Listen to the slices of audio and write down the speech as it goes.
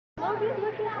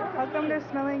How come they're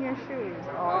smelling your shoes?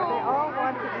 Oh, they all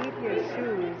want to eat your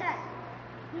shoes.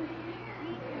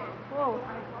 Whoa.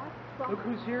 Look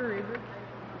who's here, Adrian.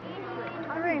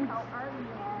 Lorraine,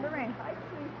 Lorraine,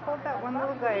 hold that one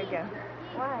little guy again.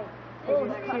 Why? Oh,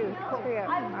 he's cute. Hurry up.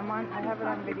 I have it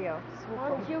on video. Swoop Why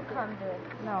don't him. you come do it?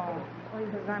 No,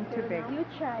 because I'm too big. You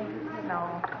try.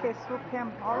 No. Okay, swoop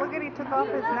him. Oh, look at he took off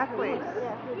his necklace.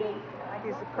 Yeah, he did.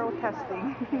 He's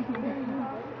protesting.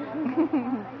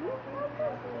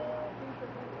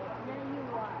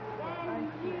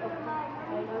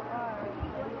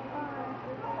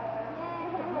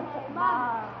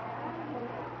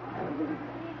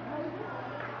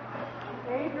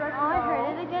 I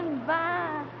heard it again.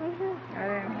 Bye. I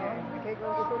didn't hear it. Okay, go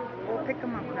pick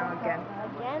him up now again.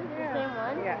 Again? The same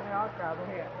one? Yeah.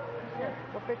 Here.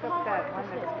 Go pick up that one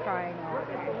that's crying over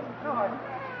there.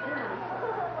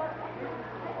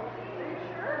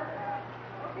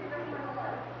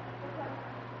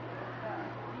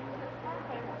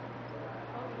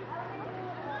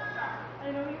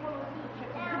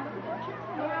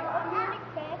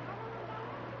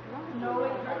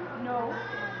 No.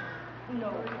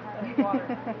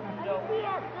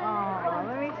 Oh,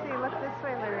 let me see. Look this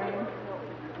way, Lorraine.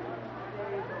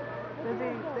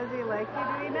 Does he like you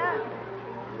doing that?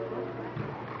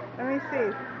 Let me see.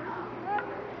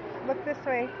 Look this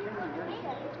way.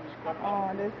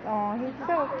 Oh, he's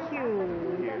so cute.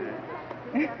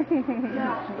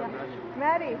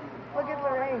 Maddie, look at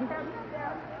Lorraine.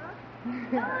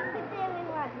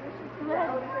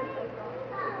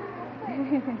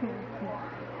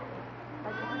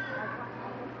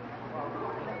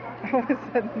 All of a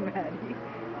sudden, Maddie.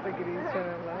 Look at he's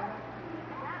trying to laugh.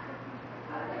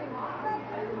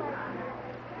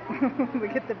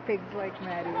 Look at the pigs like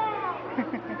Maddie.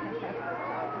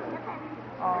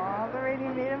 Oh, Lorraine, you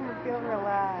made him feel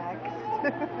relaxed.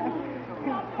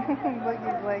 Look,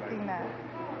 he's liking that.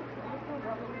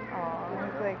 Oh,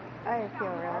 he's like, I feel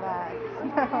relaxed.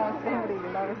 Now somebody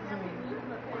loves me.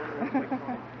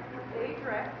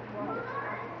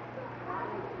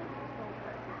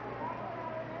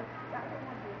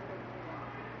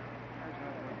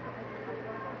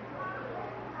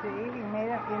 See, you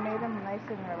made him nice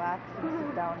and relaxed and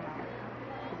sit down now.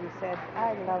 Because he said,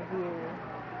 I love you.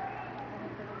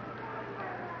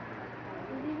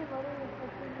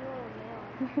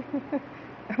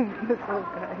 This little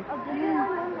guy. A different one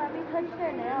wouldn't let me touch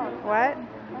their nails. What? A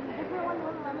different one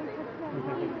wouldn't let me touch their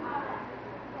nails.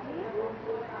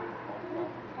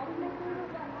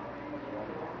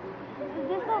 Is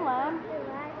this a lamb?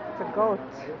 It's a goat.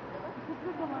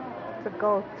 It's a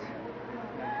goat.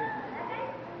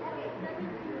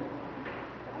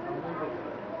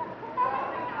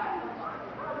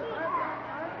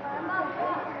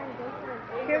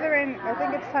 Here, Lorraine, I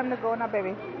think it's time to go now,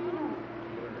 baby.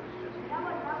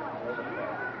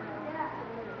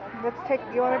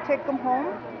 You want to take him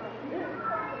home?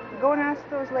 Go and ask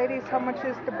those ladies how much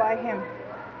is to buy him.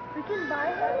 We can buy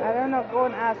him? I don't know, go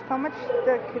and ask. How much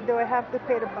do I have to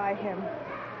pay to buy him?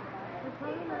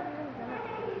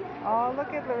 Oh,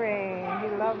 look at Lorraine. He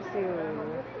loves you.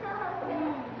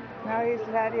 Now he's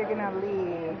sad you're going to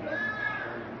leave.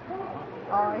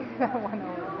 Oh, he got one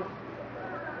over.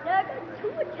 Yeah, I got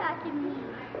two attacking me.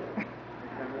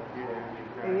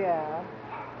 Yeah.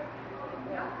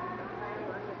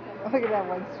 Look at that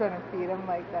one trying to feed him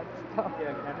like that stuff.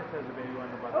 Yeah, Kenneth has a baby on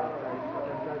the bucket.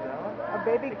 A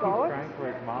baby goat? He's crying for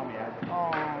his mom, yeah.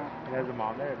 Oh. He has a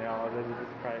mom there, and all of them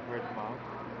just crying for his mom.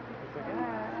 It's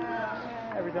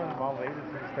like, every time the mom leaves,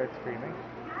 she starts screaming.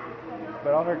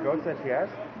 But all her goats that she has,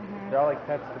 they're all like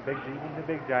pets. The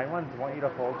big giant ones want you to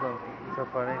hold them. It's so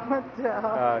funny. What the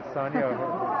hell? Sonia,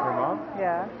 her mom,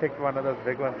 Yeah. picked one of those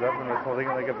big ones up and was holding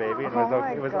it like a baby, and it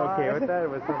was okay with that.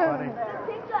 It was so funny.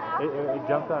 It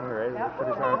jumped on her, right? It put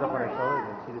its arms up on her shoulders,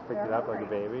 and she just picked it up like a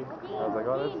baby. I was like,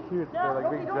 oh, that's cute. They're like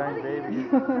big giant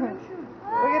babies.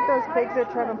 Look at those pigs.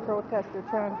 They're trying to protest. They're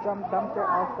trying to dump their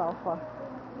alfalfa.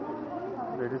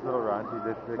 They're just little raunchy.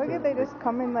 Look at they just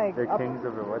come in like they're up. kings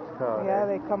of the what's called. Yeah,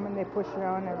 they come and they push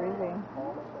around everything.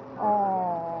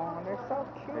 Oh, they're so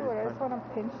cute. I just want to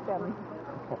pinch them.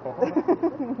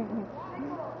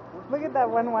 Look at that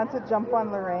one wants to jump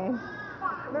on Lorraine.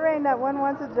 Lorraine, that one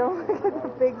wants to jump. Look at the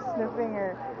pig sniffing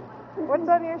her. What's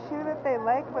on your shoe that they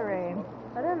like, Lorraine?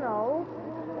 I don't know.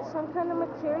 Some kind of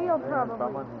material, probably.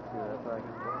 Bum on his shoe, that's why.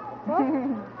 What?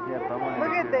 Yeah, bum on his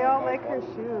Look shoe. at, they all like her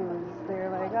shoes.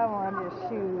 They're like, I want your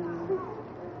shoes.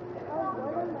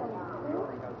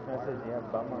 I said, yeah,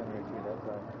 bum on your shoe, that's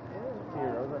why. See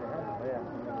your rose on your head? Oh, yeah.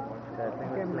 That thing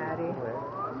Look at was Maddie. cool, eh?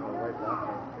 So wiped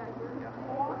off.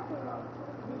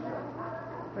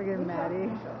 Look at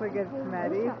Maddie. Look at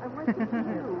Maddie.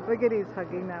 Look at he's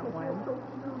hugging that one.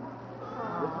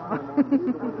 Aw.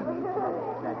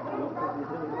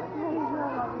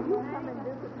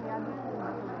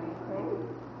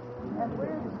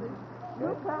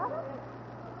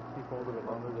 He folded it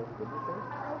longer than the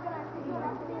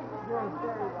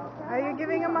Are you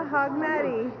giving him a hug,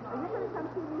 Maddie?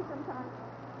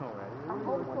 Oh, right.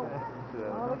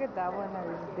 Oh, look at that one that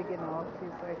was digging off.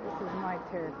 She's like, this is my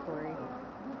territory.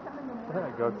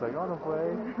 Goat's like, on the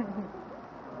play.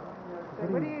 So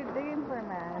what are you digging for,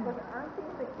 man?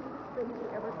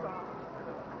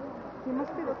 You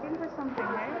must be looking for something,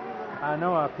 right?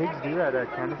 No, pigs do that.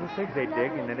 Kansas pigs, they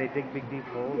dig and then they dig big deep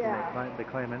holes and they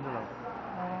climb into them.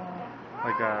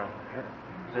 Like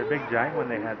they're big giant when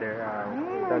they had their.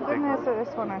 Oh goodness, I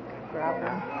just want to grab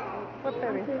one. What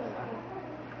baby?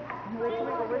 We're gonna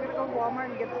go to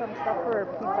Walmart and get some stuff for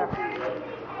pizza.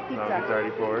 No, it's already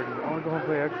bored. I want to go home and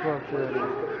play Xbox already.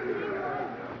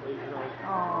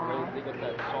 Aww. They got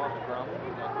that soft drum,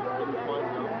 that really fun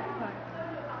drum.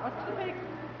 What's the big?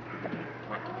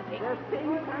 They're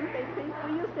pink, aren't they pink?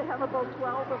 We used to have about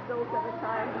 12 of those at a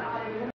time.